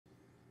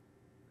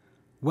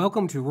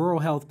Welcome to Rural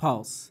Health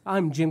Pulse.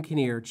 I'm Jim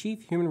Kinnear,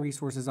 Chief Human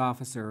Resources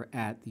Officer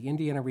at the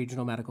Indiana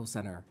Regional Medical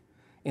Center.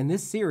 In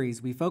this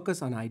series, we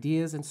focus on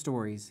ideas and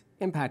stories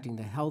impacting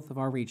the health of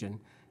our region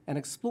and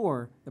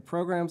explore the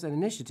programs and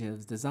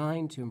initiatives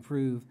designed to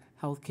improve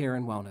healthcare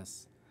and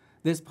wellness.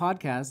 This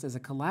podcast is a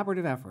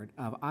collaborative effort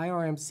of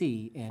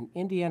IRMC and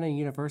Indiana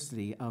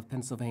University of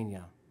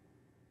Pennsylvania.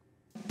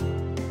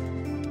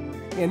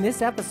 In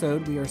this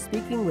episode, we are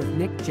speaking with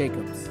Nick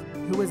Jacobs,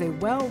 who is a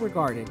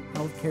well-regarded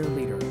healthcare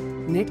leader.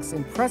 Nick's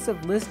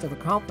impressive list of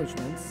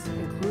accomplishments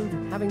include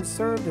having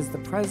served as the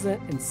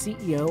president and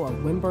CEO of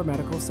Windber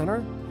Medical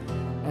Center,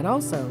 and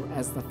also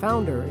as the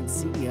founder and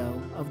CEO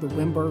of the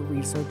Windber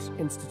Research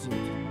Institute.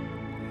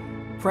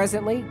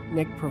 Presently,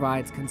 Nick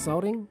provides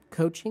consulting,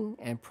 coaching,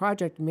 and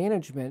project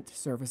management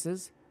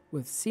services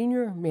with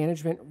senior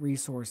management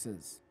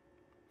resources.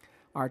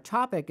 Our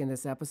topic in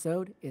this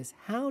episode is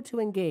how to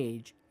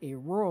engage a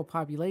rural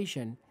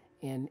population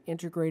in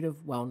integrative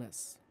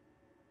wellness.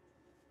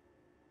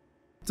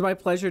 It's my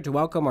pleasure to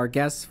welcome our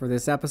guest for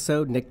this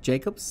episode, Nick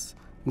Jacobs.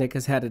 Nick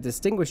has had a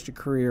distinguished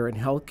career in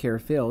healthcare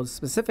fields,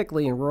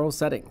 specifically in rural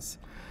settings.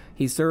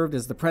 He served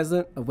as the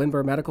president of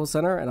Windber Medical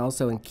Center and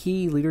also in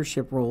key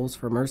leadership roles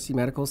for Mercy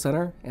Medical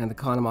Center and the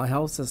Conemaugh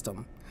Health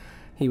System.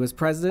 He was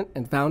president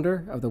and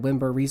founder of the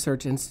Windber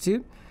Research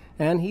Institute,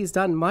 and he's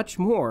done much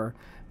more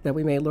that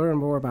we may learn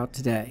more about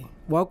today.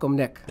 Welcome,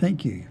 Nick.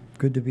 Thank you.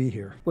 Good to be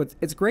here. Well,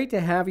 it's great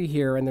to have you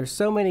here, and there's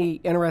so many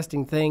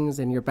interesting things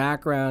in your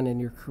background and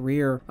your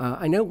career.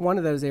 I know one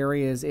of those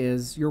areas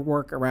is your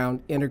work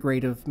around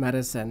integrative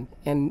medicine.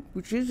 And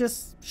would you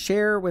just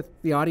share with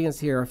the audience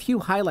here a few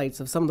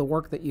highlights of some of the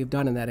work that you've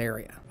done in that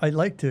area? I'd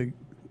like to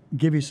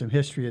give you some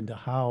history into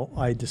how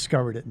I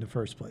discovered it in the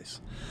first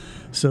place.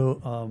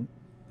 So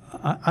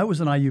I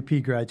was an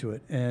IUP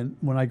graduate, and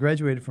when I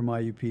graduated from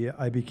IUP,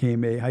 I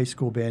became a high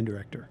school band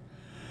director.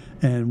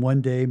 And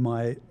one day,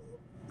 my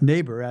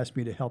neighbor asked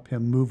me to help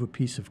him move a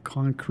piece of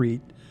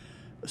concrete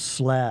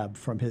slab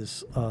from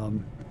his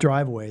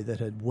driveway that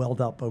had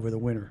welled up over the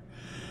winter.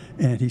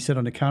 And he said,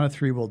 on the count of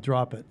three, we'll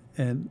drop it.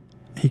 And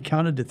he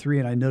counted to three,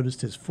 and I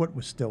noticed his foot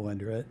was still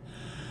under it.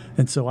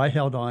 And so I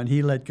held on.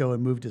 He let go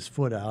and moved his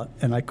foot out,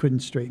 and I couldn't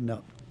straighten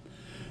up.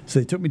 So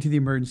they took me to the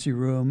emergency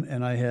room,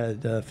 and I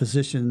had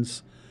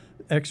physicians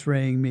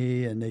x-raying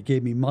me, and they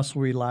gave me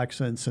muscle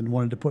relaxants and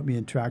wanted to put me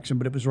in traction.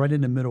 But it was right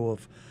in the middle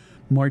of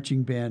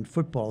marching band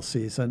football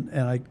season,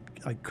 and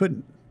I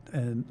couldn't,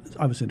 and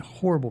I was in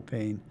horrible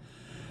pain.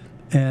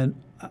 And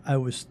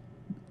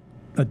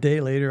a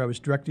day later, I was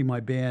directing my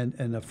band,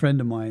 and a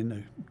friend of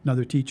mine,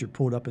 another teacher,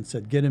 pulled up and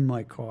said, "Get in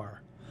my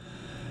car."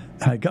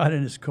 I got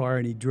in his car,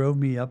 and he drove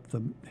me up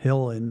the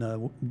hill in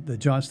the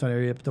Johnstown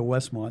area up to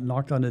Westmont,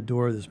 knocked on the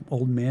door of this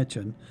old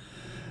mansion,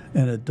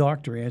 and a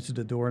doctor answered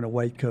the door in a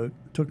white coat,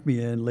 took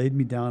me in, laid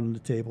me down on the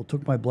table,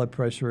 took my blood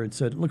pressure, and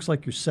said, "It looks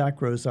like your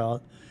sac rose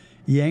out,"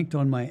 yanked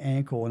on my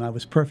ankle, and I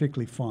was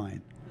perfectly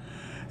fine.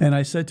 And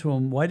I said to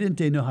him, "Why didn't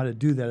they know how to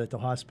do that at the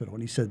hospital?"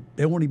 And he said,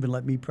 "They won't even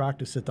let me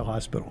practice at the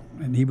hospital."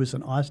 And he was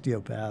an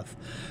osteopath,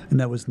 and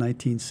that was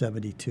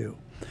 1972.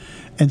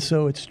 And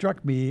so it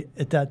struck me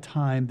at that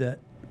time that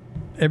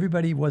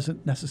everybody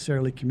wasn't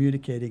necessarily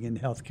communicating in the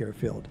healthcare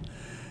field.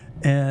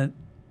 And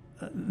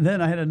then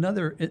I had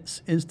another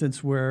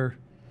instance where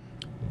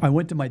I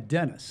went to my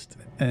dentist,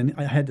 and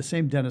I had the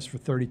same dentist for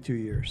 32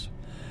 years.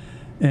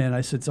 And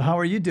I said, "So how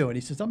are you doing?"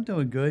 He says, "I'm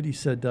doing good." He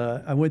said,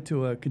 "I went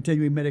to a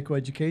continuing medical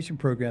education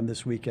program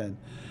this weekend."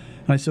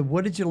 And I said,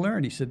 "What did you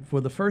learn?" He said,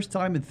 "For the first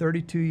time in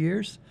 32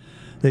 years,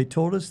 they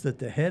told us that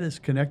the head is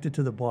connected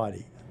to the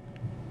body."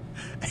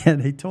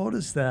 And they told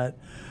us that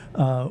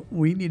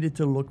we needed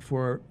to look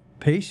for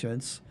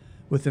patients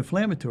with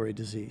inflammatory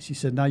disease. He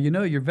said, "Now, you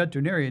know, your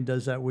veterinarian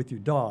does that with your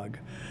dog,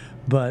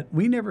 but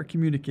we never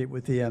communicate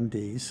with the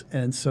MDs."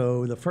 And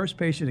so the first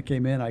patient that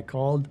came in, I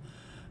called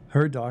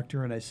her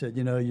doctor, and I said,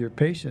 "You know,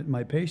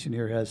 my patient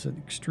here has an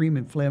extreme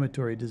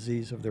inflammatory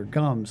disease of their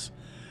gums."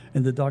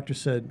 And the doctor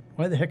said,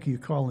 "Why the heck are you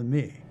calling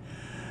me?"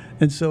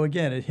 And so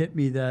again, it hit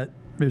me that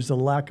there's a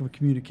lack of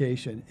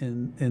communication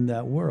in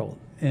that world.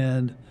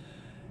 And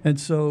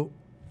so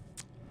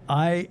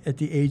I, at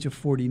the age of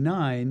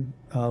 49,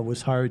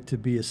 was hired to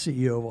be a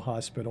CEO of a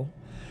hospital,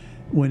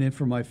 went in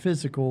for my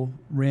physical,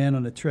 ran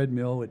on a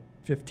treadmill at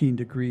 15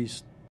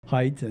 degrees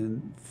height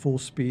and full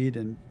speed,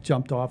 and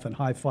jumped off and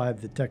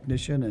high-fived the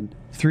technician. And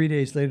 3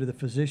 days later, the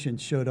physician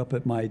showed up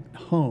at my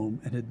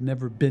home and had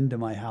never been to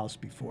my house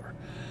before.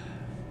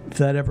 "If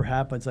that ever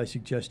happens, I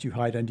suggest you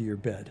hide under your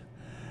bed."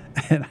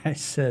 And I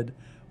said,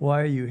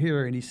 "Why are you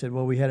here?" And he said,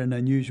 "Well, we had an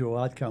unusual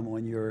outcome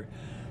on your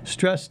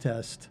stress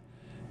test,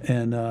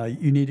 and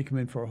you need to come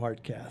in for a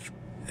heart cath."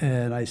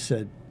 And I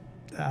said,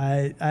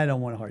 I don't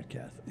want a heart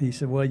cath. And he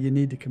said, "Well, you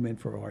need to come in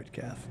for a heart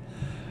cath."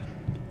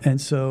 And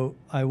so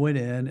I went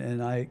in,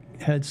 and I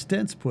had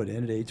stents put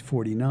in at age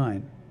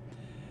 49.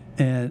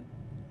 And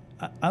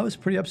I was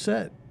pretty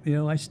upset. You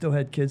know, I still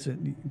had kids,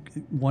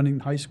 one in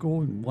high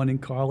school and one in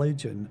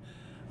college, and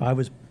I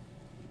was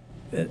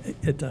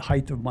at the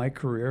height of my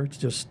career. It's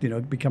just,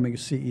 becoming a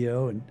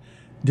CEO, and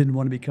didn't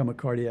want to become a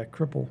cardiac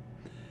cripple.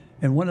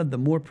 And one of the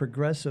more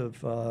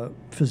progressive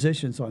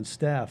physicians on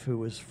staff, who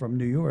was from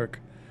New York,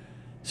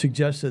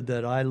 suggested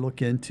that I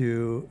look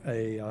into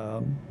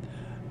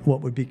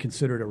what would be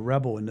considered a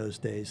rebel in those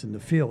days in the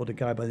field, a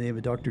guy by the name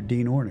of Dr.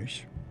 Dean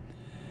Ornish.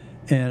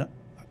 And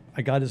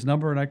I got his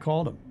number and I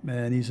called him.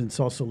 And he's in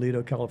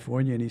Sausalito,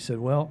 California. And he said,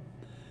 well,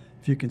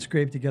 if you can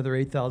scrape together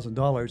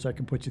 $8,000, I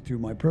can put you through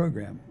my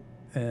program.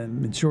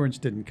 And insurance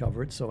didn't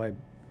cover it, so I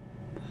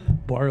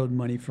borrowed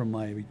money from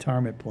my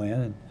retirement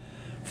plan and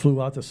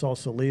flew out to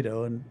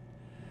Sausalito. And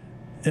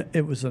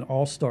it was an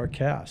all-star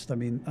cast. I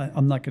mean,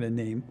 I'm not going to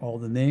name all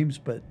the names,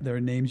 but there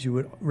are names you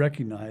would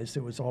recognize.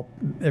 It was all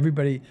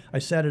everybody. I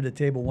sat at a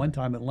table one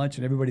time at lunch,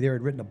 and everybody there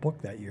had written a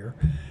book that year,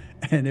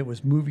 and it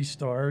was movie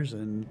stars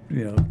and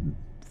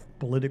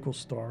political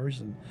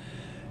stars,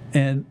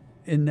 and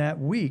in that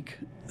week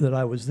that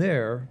I was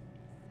there,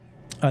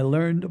 I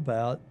learned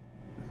about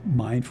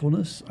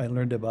mindfulness. I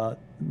learned about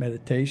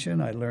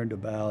meditation. I learned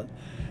about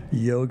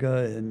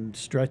yoga and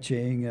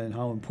stretching and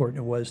how important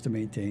it was to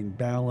maintain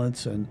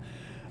balance, and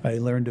I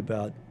learned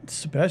about,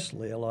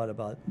 especially a lot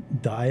about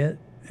diet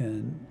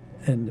and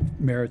the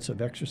merits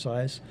of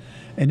exercise.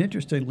 And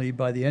interestingly,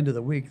 by the end of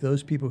the week,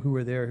 those people who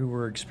were there who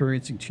were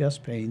experiencing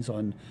chest pains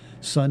on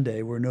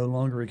Sunday were no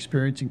longer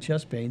experiencing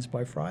chest pains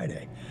by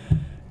Friday.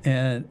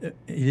 And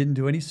he didn't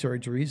do any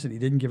surgeries, and he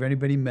didn't give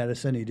anybody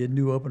medicine. He didn't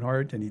do open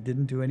heart, and he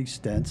didn't do any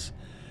stents.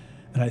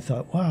 And I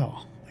thought,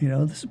 wow,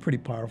 this is pretty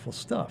powerful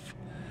stuff.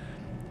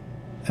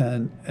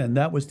 And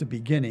that was the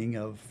beginning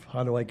of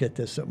how do I get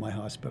this at my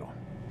hospital.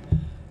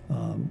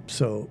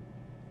 So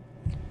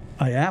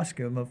I asked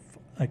him if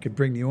I could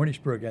bring the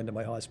Ornish program to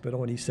my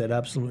hospital, and he said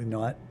absolutely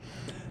not,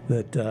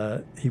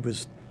 that he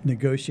was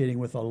negotiating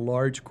with a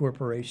large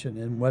corporation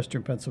in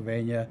Western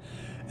Pennsylvania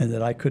and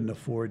that I couldn't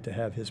afford to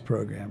have his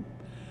program.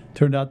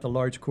 Turned out the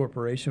large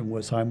corporation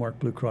was Highmark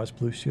Blue Cross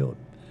Blue Shield.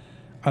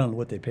 I don't know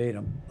what they paid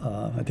him.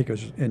 I think it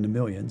was in the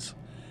millions.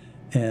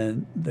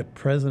 And the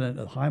president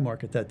of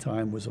Highmark at that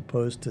time was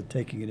opposed to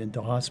taking it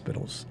into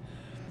hospitals.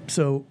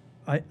 So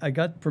I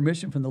got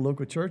permission from the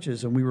local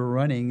churches, and we were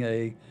running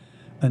an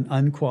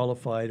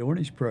unqualified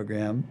Ornish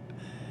program.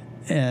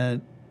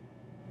 And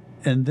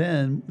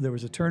then there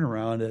was a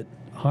turnaround at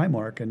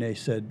Highmark, and they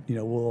said,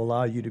 we'll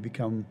allow you to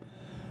become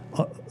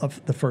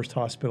the first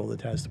hospital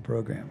that has the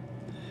program.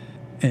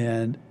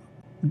 And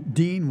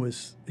Dean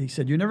he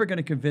said, you're never going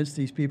to convince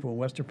these people in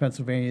Western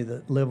Pennsylvania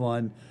that live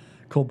on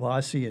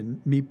kielbasa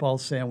and meatball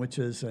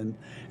sandwiches, and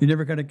you're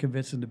never going to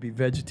convince them to be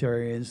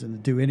vegetarians and to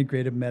do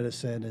integrative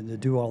medicine and to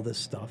do all this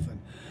stuff. And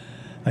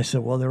I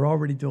said, well, they're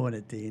already doing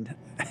it, Dean.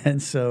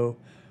 And so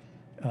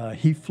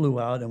he flew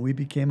out, and we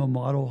became a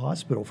model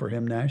hospital for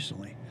him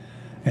nationally.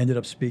 Ended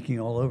up speaking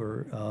all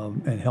over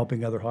and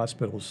helping other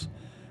hospitals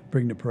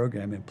bring the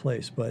program in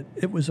place. But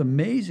it was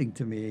amazing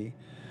to me.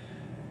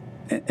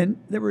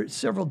 And there were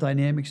several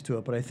dynamics to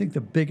it, but I think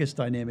the biggest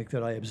dynamic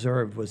that I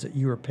observed was that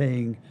you were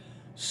paying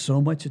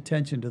so much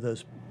attention to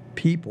those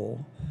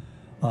people,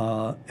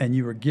 and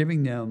you were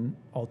giving them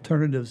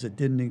alternatives that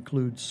didn't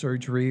include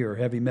surgery or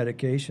heavy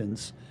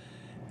medications.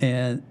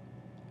 And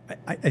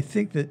I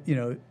think that,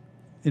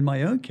 in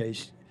my own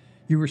case,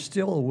 you were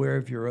still aware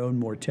of your own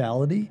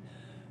mortality,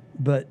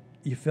 but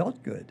you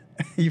felt good.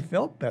 You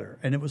felt better.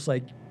 And it was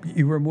like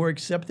you were more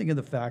accepting of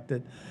the fact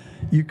that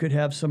you could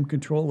have some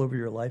control over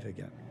your life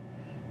again.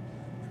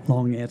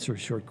 Long answer,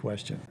 short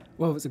question.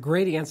 Well, it was a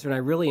great answer, and I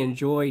really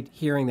enjoyed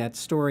hearing that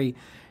story.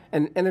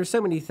 And there's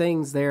so many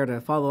things there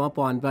to follow up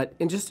on, but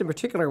in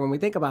particular, when we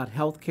think about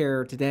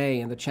healthcare today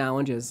and the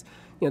challenges,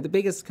 the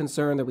biggest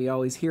concern that we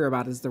always hear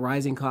about is the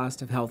rising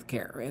cost of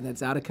healthcare, and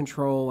it's out of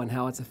control and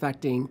how it's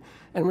affecting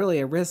and really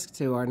a risk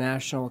to our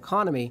national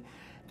economy.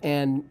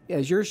 And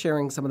as you're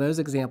sharing some of those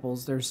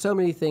examples, there's so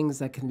many things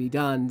that can be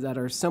done that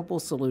are simple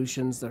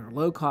solutions, that are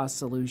low-cost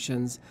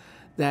solutions,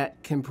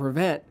 that can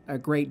prevent a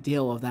great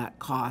deal of that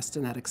cost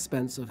and that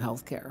expense of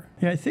healthcare.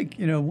 Yeah, I think,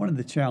 one of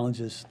the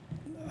challenges,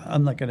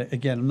 I'm not going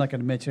to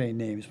mention any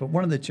names, but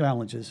one of the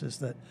challenges is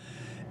that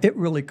it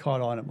really caught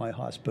on at my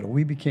hospital.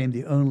 We became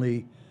the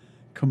only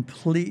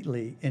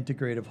completely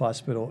integrative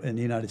hospital in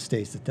the United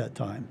States at that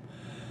time.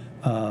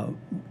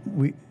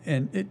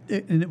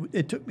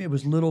 It took me, it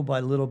was little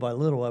by little by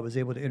little, I was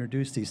able to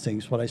introduce these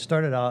things. But I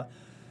started out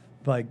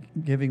by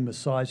giving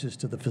massages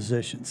to the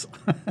physicians.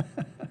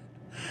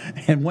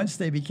 And once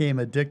they became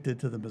addicted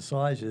to the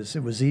massages,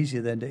 it was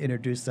easier then to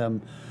introduce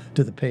them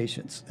to the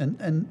patients.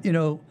 And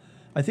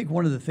I think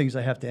one of the things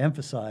I have to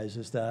emphasize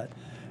is that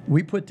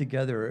we put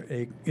together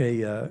a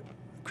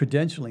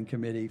credentialing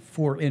committee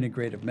for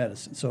integrative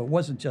medicine. So it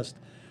wasn't just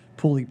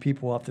pulling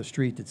people off the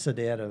street that said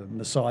they had a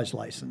massage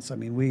license. I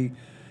mean,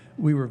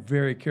 we were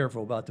very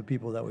careful about the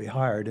people that we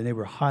hired, and they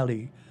were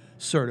highly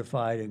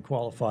certified and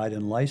qualified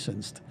and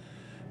licensed.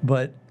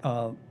 But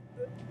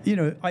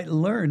I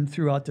learned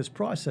throughout this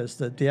process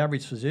that the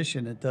average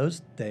physician at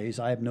those days,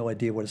 I have no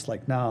idea what it's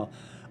like now,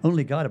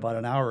 only got about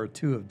an hour or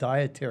two of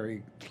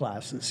dietary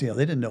classes. They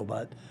didn't know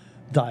about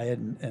diet,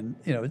 and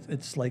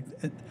it's like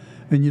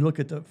when you look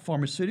at the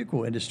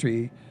pharmaceutical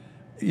industry,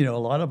 you know, a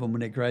lot of them,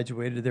 when they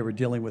graduated, they were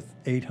dealing with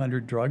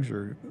 800 drugs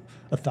or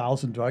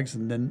 1,000 drugs,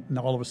 and then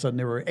all of a sudden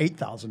there were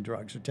 8,000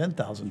 drugs or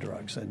 10,000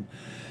 drugs. And,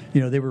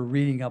 you know, they were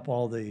reading up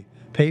all the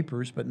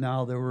papers, but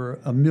now there were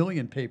 1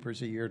 million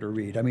papers a year to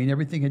read. I mean,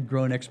 everything had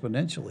grown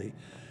exponentially,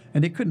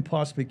 and they couldn't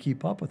possibly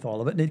keep up with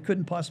all of it, and they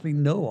couldn't possibly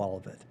know all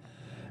of it.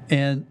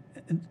 And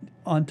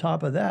on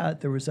top of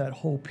that, there was that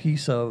whole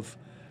piece of,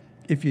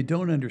 if you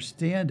don't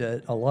understand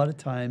it, a lot of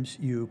times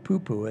you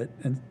poo-poo it.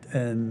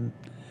 And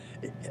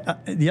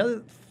the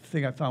other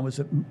thing I found was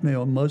that, you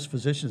know, most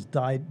physicians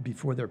died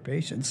before their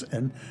patients,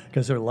 and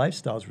because their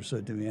lifestyles were so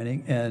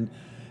demanding, and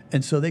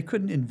so they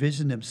couldn't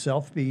envision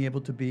themselves being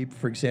able to be,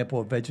 for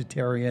example, a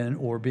vegetarian,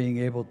 or being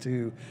able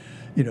to,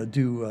 you know,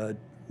 do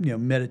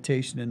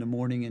meditation in the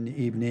morning and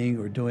the evening,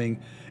 or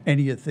doing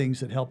any of the things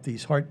that help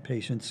these heart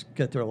patients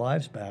get their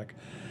lives back.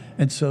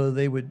 And so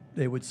they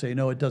would say,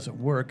 no, it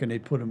doesn't work, and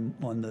they'd put them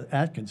on the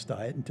Atkins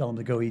diet and tell them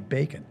to go eat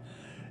bacon,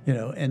 you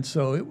know. And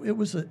so it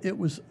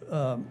was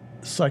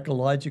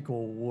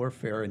psychological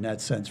warfare in that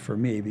sense for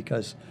me,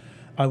 because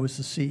I was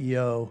the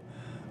CEO.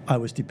 I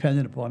was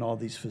dependent upon all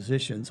these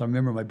physicians. I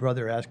remember my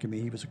brother asking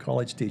me, he was a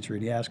college teacher,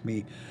 and he asked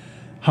me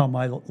how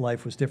my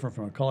life was different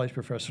from a college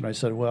professor. And I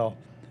said, well,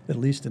 at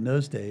least in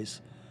those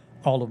days,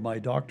 all of my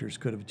doctors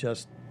could have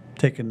just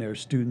taken their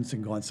students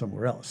and gone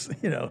somewhere else.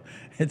 You know,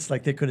 it's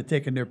like they could have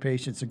taken their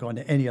patients and gone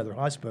to any other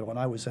hospital. And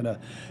I was in an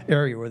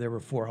area where there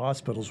were 4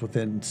 hospitals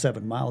within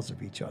 7 miles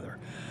of each other.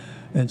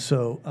 And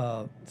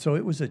so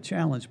it was a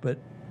challenge. But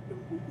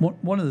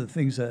one of the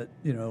things that,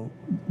 you know,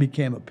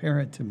 became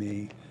apparent to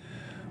me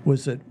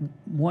was that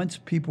once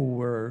people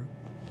were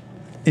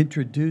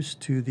introduced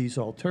to these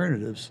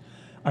alternatives,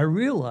 I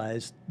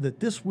realized that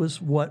this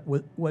was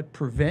what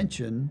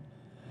prevention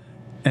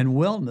and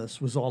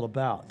wellness was all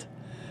about.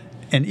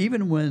 And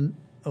even when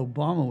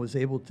Obama was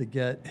able to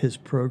get his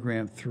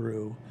program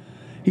through,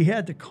 he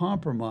had to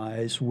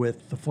compromise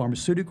with the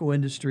pharmaceutical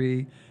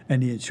industry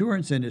and the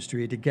insurance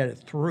industry to get it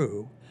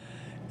through.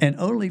 And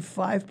only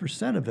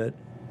 5% of it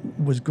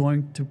was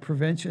going to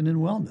prevention and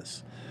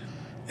wellness.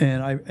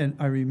 And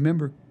I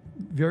remember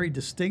very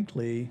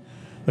distinctly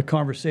a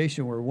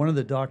conversation where one of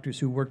the doctors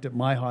who worked at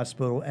my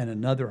hospital and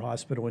another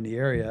hospital in the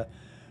area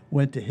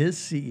went to his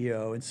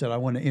CEO and said, I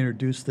want to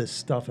introduce this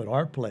stuff at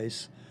our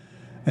place.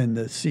 And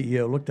the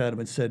CEO looked at him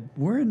and said,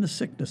 we're in the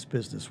sickness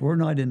business. We're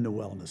not in the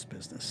wellness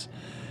business.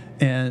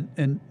 And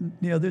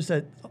you know, there's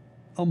that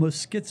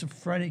almost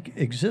schizophrenic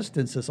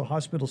existence as a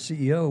hospital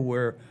CEO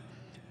where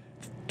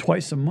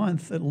twice a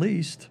month at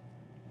least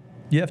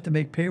you have to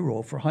make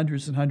payroll for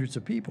hundreds and hundreds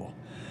of people.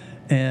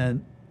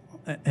 And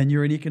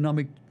you're an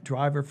economic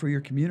driver for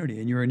your community,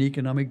 and you're an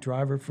economic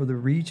driver for the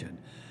region.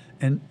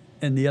 And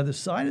the other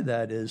side of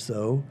that is,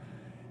 though,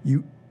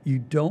 you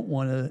don't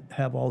want to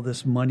have all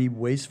this money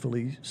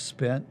wastefully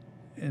spent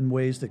in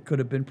ways that could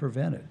have been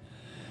prevented.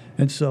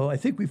 And so I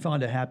think we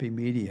found a happy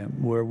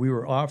medium where we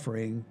were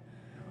offering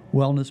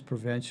wellness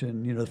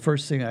prevention. You know, the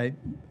first thing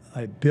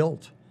I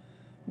built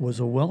was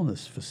a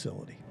wellness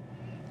facility.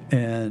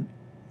 And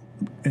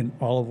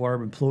all of our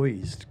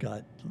employees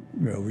got,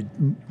 you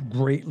know,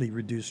 greatly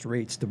reduced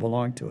rates to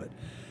belong to it.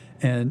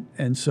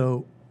 And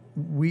so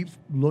we've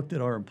looked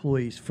at our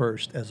employees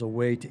first as a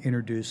way to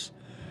introduce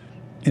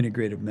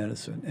integrative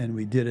medicine, and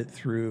we did it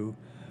through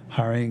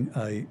hiring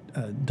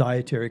a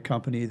dietary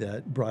company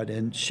that brought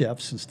in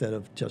chefs instead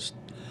of just,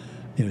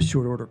 you know,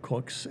 short order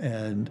cooks,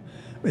 and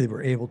they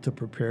were able to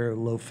prepare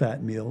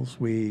low-fat meals.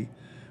 We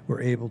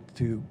were able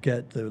to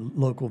get the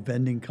local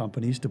vending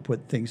companies to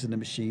put things in the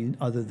machine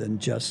other than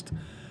just,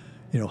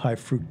 you know, high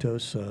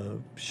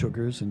fructose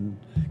sugars and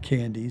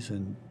candies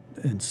and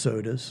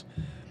sodas.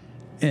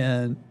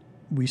 And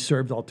we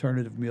served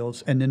alternative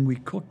meals, and then we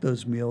cooked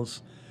those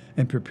meals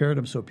and prepared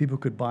them so people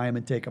could buy them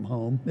and take them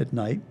home at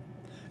night,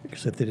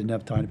 because if they didn't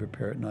have time to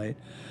prepare at night.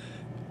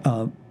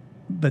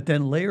 But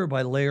then layer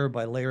by layer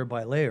by layer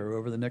by layer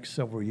over the next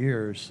several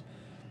years,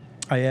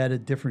 I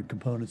added different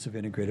components of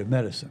integrative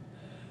medicine.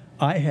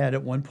 I had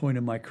at one point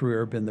in my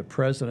career been the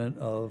president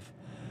of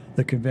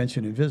the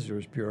Convention and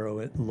Visitors Bureau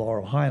at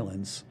Laurel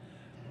Highlands,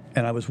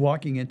 and I was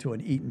walking into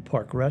an Eaton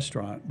Park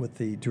restaurant with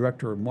the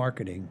director of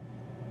marketing,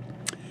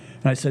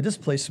 and I said, this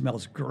place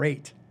smells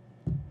great.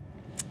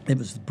 It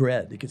was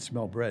bread. You could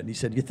smell bread. And he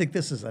said, you think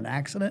this is an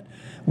accident?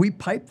 We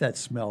pipe that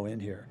smell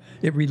in here.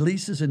 It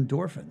releases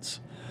endorphins.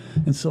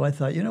 And so I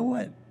thought, you know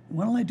what?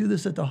 Why don't I do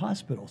this at the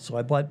hospital? So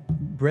I bought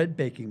bread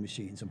baking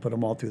machines and put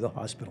them all through the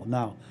hospital.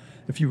 Now,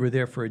 if you were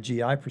there for a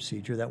GI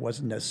procedure, that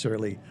wasn't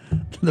necessarily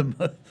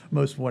the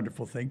most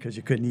wonderful thing because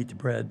you couldn't eat the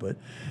bread. But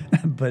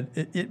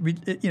it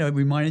you know, it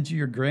reminded you of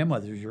your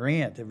grandmother, your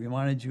aunt. It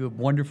reminded you of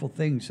wonderful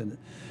things, and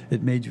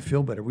it made you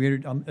feel better.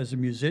 As a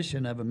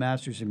musician, I have a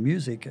master's in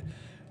music,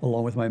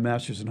 along with my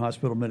master's in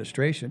hospital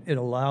administration. It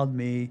allowed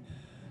me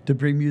to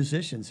bring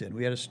musicians in.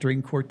 We had a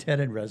string quartet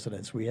in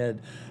residence. We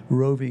had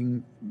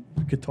roving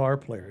guitar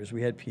players.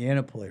 We had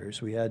piano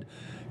players. We had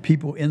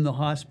people in the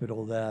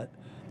hospital that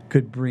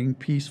could bring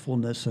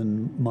peacefulness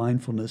and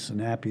mindfulness and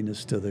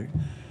happiness to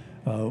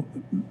Uh,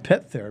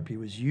 Pet therapy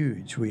was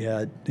huge. We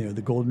had,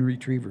 the golden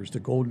retrievers, the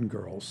golden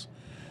girls,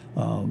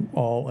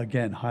 all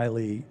again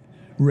highly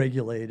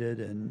regulated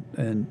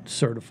and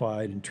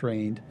certified and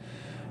trained.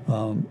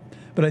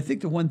 But I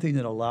think the one thing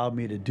that allowed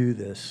me to do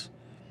this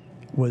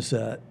was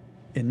that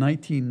in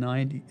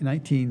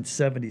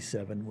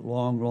 1977,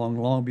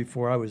 long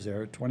before I was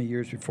there, 20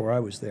 years before I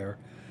was there,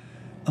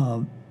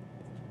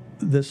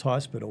 this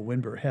hospital,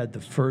 Windber, had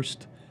the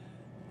first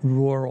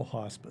rural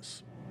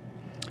hospice.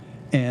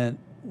 And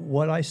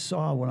what I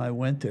saw when I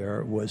went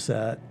there was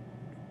that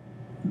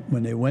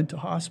when they went to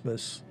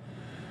hospice,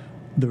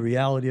 the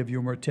reality of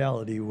your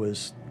mortality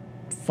was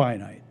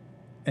finite.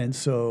 And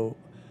so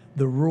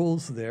the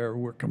rules there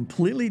were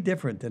completely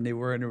different than they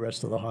were in the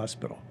rest of the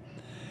hospital.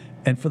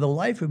 And for the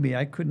life of me,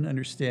 I couldn't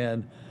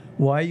understand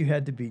why you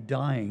had to be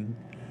dying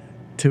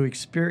to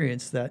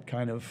experience that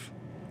kind of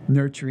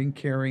nurturing,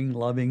 caring,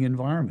 loving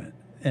environment.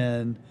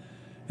 And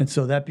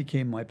so that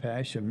became my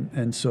passion.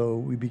 And so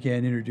we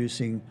began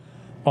introducing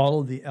all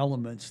of the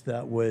elements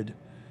that would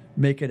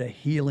make it a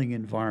healing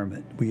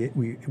environment.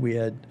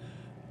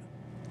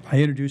 I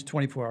introduced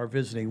 24-hour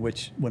visiting,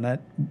 which when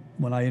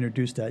I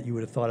introduced that, you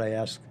would have thought I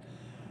asked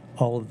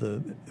all of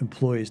the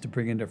employees to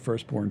bring in their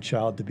firstborn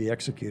child to be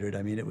executed.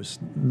 I mean, it was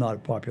not a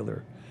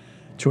popular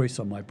choice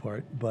on my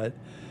part, but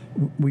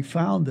we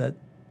found that,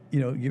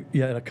 you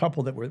had a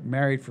couple that were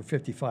married for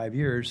 55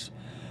 years,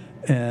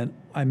 and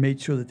I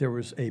made sure that there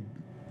was a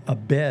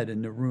bed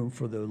in the room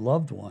for the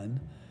loved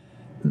one,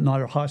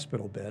 not a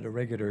hospital bed,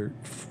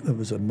 it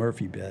was a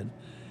Murphy bed,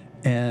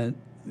 and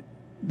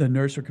the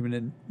nurse would come in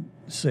and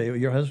say,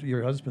 your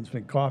husband's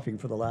been coughing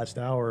for the last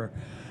hour.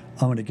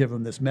 I'm going to give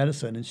him this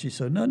medicine. And she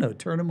said, no,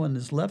 turn him on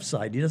his left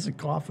side. He doesn't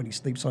cough when he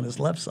sleeps on his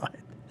left side.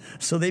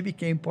 So they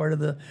became part of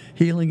the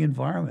healing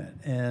environment.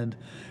 And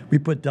we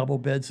put double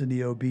beds in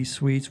the OB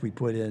suites. We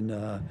put in,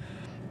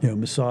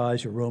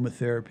 massage,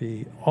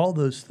 aromatherapy. All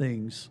those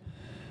things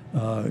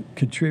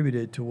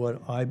contributed to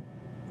what I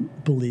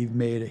believe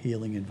made a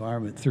healing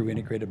environment through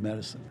integrative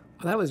medicine.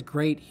 Well, that was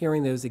great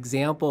hearing those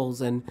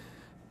examples, and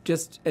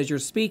just as you're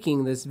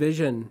speaking, this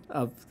vision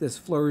of this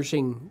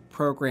flourishing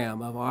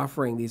program of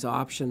offering these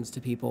options to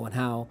people and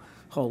how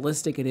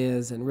holistic it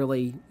is, and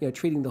really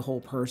treating the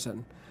whole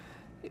person.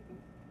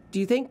 Do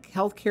you think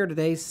healthcare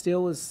today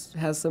still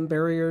has some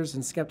barriers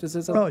and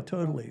skepticism? Oh,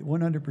 totally,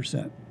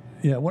 100%.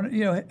 Yeah,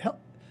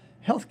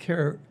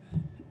 healthcare.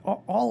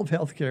 All of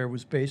healthcare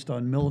was based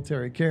on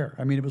military care.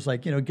 I mean, it was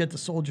like, get the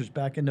soldiers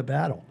back into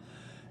battle,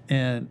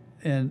 and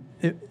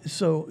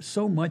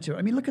so much of.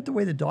 I mean, look at the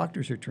way the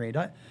doctors are trained.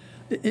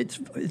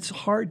 It's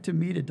hard to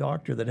meet a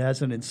doctor that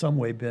hasn't in some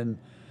way been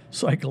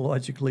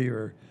psychologically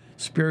or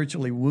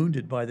spiritually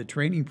wounded by the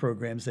training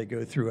programs they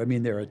go through. I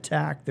mean, they're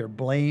attacked, they're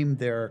blamed,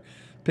 they're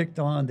picked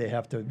on, they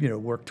have to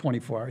work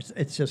 24 hours.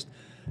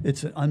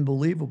 It's an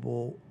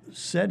unbelievable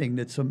setting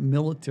that's a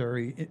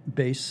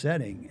military-based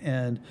setting,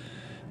 and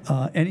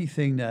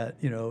anything that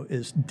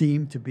is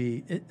deemed to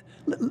be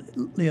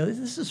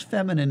this is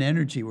feminine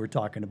energy we're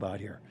talking about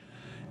here,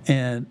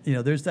 and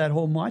there's that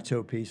whole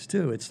macho piece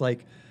too. It's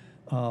like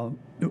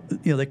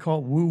they call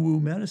it woo-woo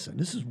medicine.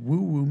 This is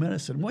woo-woo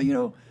medicine.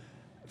 Well,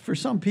 for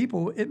some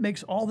people, it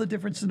makes all the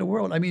difference in the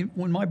world. I mean,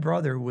 when my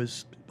brother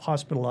was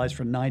hospitalized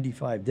for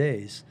 95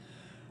 days,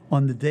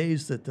 on the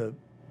days that the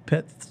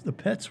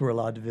pets were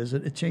allowed to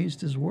visit, it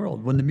changed his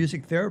world. When the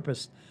music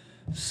therapist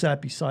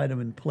sat beside him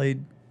and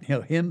played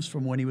hymns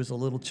from when he was a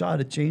little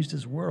child, it changed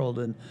his world.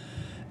 And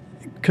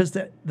because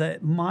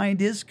that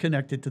mind is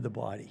connected to the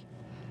body,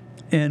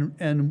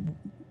 and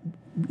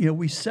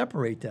we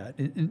separate that.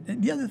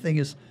 And the other thing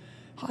is,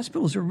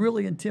 hospitals are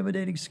really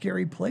intimidating,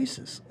 scary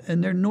places,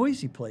 and they're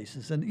noisy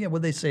places. And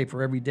what they say,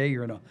 for every day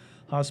you're in a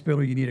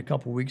hospital, you need a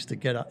couple of weeks to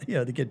get out,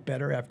 to get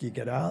better after you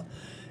get out.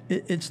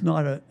 It's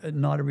not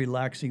a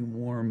relaxing,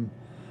 warm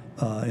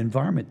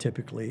environment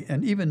typically.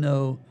 And even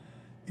though,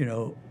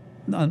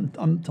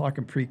 I'm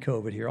talking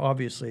pre-COVID here,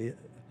 obviously,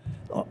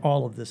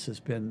 all of this has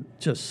been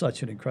just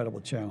such an incredible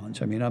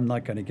challenge. I mean, I'm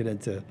not going to get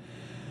into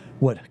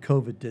what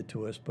COVID did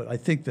to us, but I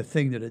think the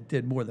thing that it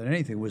did more than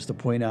anything was to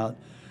point out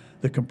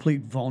the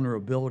complete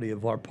vulnerability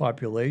of our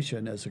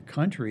population as a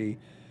country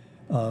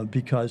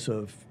because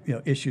of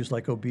issues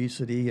like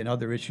obesity and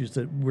other issues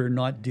that we're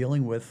not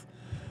dealing with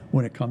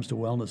when it comes to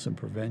wellness and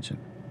prevention.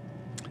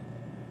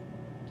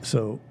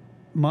 So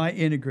my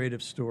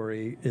integrative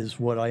story is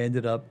what I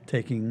ended up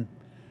taking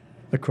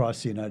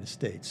across the United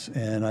States.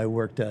 And I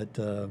worked at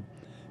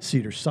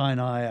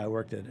Cedars-Sinai, I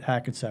worked at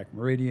Hackensack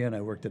Meridian,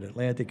 I worked at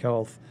Atlantic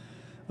Health,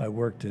 I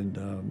worked in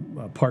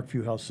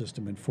Parkview Health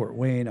System in Fort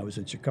Wayne, I was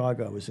in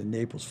Chicago, I was in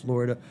Naples,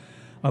 Florida.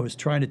 I was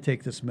trying to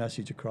take this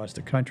message across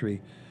the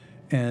country.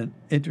 And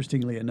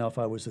interestingly enough,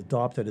 I was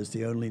adopted as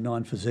the only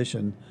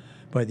non-physician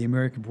by the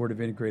American Board of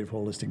Integrative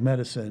Holistic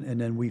Medicine.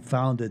 And then we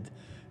founded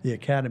the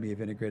Academy of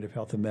Integrative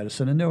Health and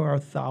Medicine. And there are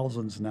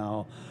thousands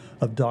now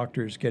of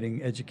doctors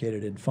getting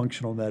educated in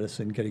functional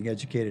medicine, getting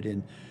educated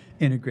in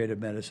integrative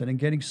medicine, and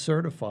getting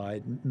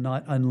certified,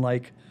 not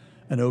unlike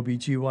an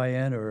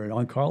OBGYN or an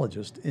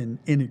oncologist, in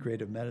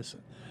integrative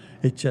medicine.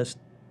 It's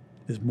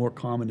is more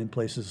common in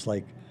places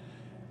like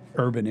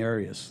urban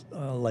areas,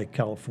 like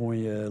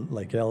California,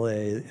 like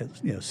LA,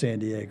 San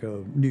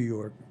Diego, New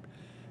York,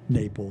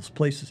 Naples,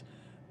 places,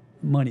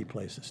 money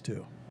places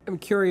too. I'm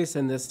curious,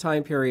 in this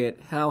time period,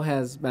 how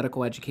has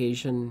medical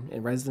education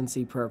and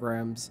residency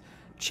programs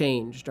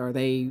changed? Are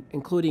they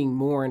including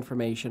more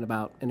information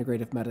about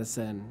integrative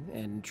medicine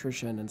and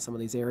nutrition in some of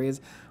these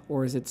areas,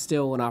 or is it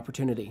still an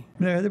opportunity?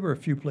 Yeah, there were a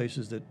few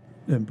places that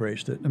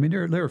embraced it. I mean,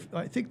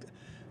 I think,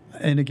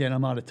 and again,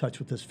 I'm out of touch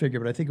with this figure,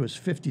 but I think it was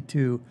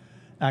 52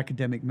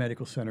 academic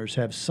medical centers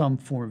have some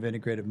form of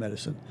integrative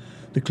medicine.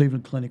 The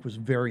Cleveland Clinic was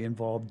very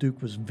involved.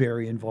 Duke was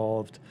very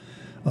involved.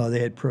 They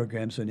had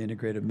programs in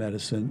integrative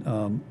medicine.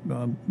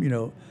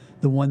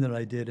 The one that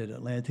I did at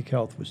Atlantic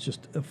Health was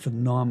just a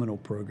phenomenal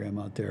program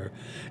out there.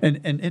 And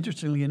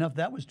interestingly enough,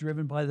 that was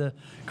driven by the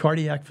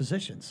cardiac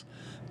physicians,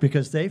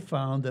 because they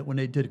found that when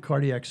they did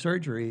cardiac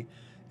surgery,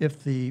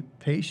 if the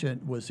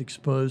patient was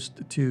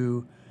exposed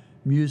to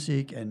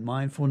music and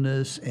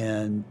mindfulness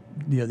and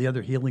the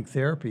other healing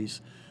therapies,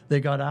 they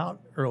got out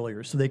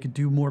earlier so they could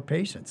do more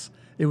patients.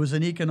 It was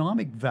an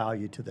economic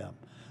value to them.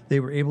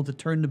 They were able to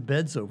turn the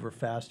beds over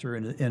faster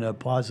in a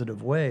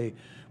positive way,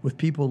 with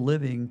people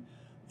living,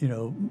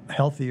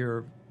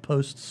 healthier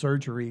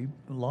post-surgery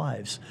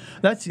lives.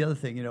 That's the other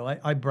thing.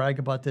 I brag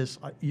about this.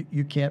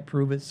 You can't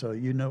prove it, so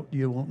you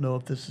won't know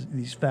if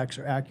these facts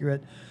are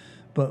accurate.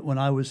 But when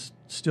I was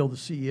still the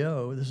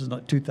CEO, this is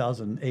not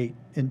 2008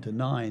 into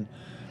 9,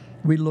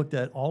 we looked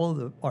at all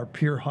of our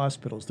peer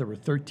hospitals. There were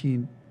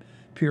 13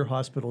 peer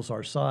hospitals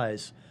our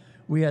size.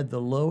 We had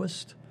the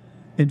lowest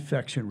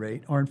infection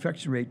rate. Our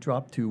infection rate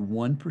dropped to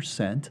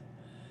 1%.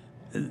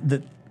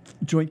 The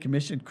Joint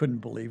Commission couldn't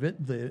believe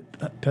it. The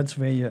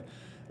Pennsylvania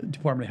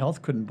Department of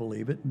Health couldn't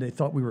believe it. They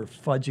thought we were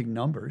fudging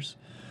numbers.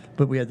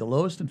 But we had the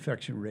lowest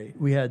infection rate.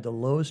 We had the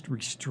lowest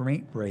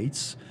restraint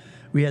rates.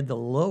 We had the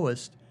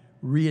lowest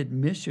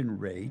readmission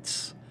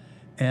rates.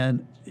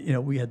 And,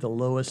 we had the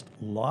lowest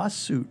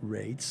lawsuit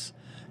rates.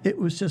 It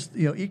was just,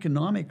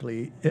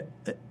 economically,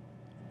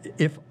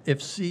 if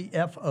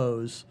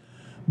CFOs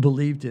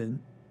believed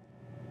in,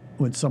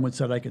 when someone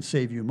said, I can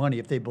save you money,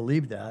 if they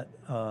believed that,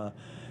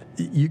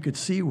 you could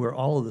see where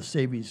all of the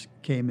savings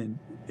came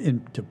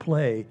into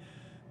play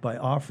by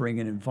offering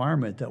an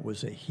environment that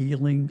was a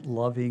healing,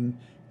 loving,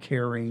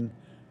 caring,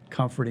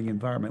 comforting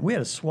environment. We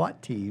had a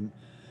SWAT team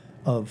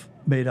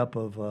made up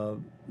of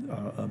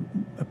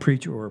a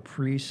preacher or a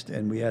priest,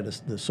 and we had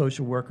the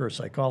social worker, a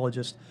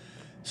psychologist.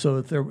 So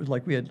if there was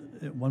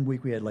one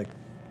week we had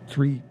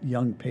 3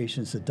 young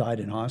patients that died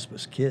in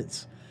hospice,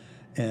 kids,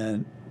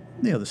 and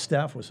the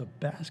staff was a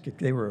basket.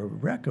 They were a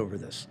wreck over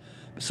this.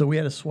 So we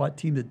had a SWAT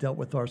team that dealt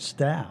with our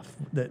staff.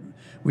 That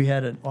we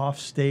had an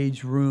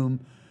off-stage room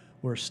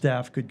where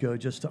staff could go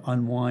just to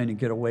unwind and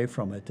get away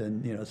from it.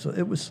 And so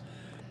it was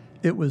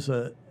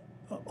a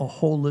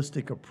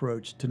holistic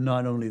approach to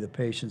not only the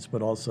patients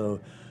but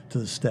also to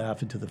the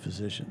staff and to the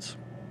physicians.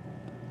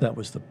 That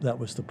was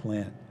the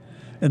plan.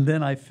 And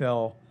then I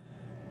fell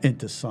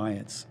into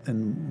science,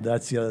 and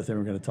that's the other thing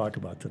we're going to talk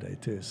about today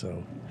too.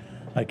 So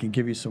I can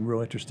give you some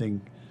real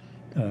interesting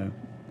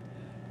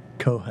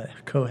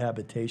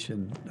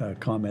cohabitation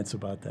comments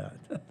about that.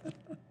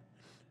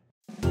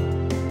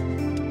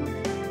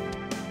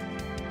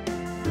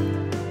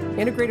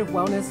 Integrative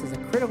wellness is a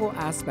critical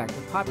aspect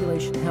of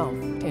population health,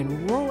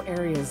 and rural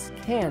areas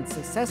can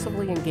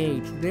successfully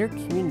engage their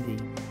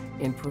community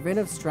in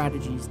preventive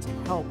strategies to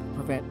help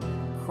prevent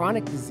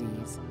chronic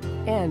disease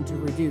and to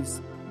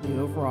reduce the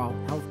overall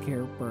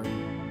healthcare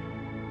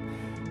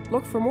burden.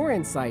 Look for more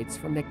insights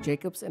from Nick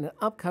Jacobs in an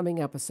upcoming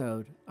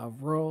episode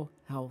of Rural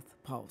Health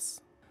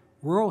Pulse.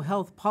 Rural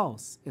Health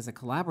Pulse is a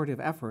collaborative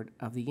effort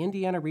of the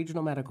Indiana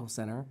Regional Medical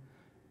Center,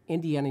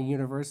 Indiana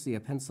University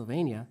of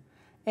Pennsylvania,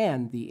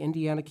 and the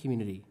Indiana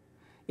community.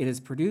 It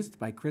is produced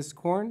by Chris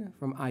Korn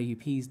from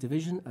IUP's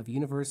Division of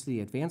University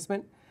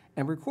Advancement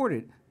and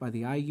recorded by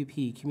the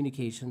IUP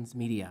Communications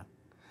Media.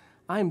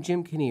 I'm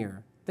Jim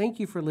Kinnear. Thank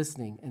you for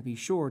listening, and be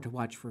sure to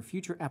watch for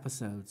future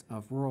episodes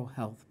of Rural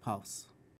Health Pulse.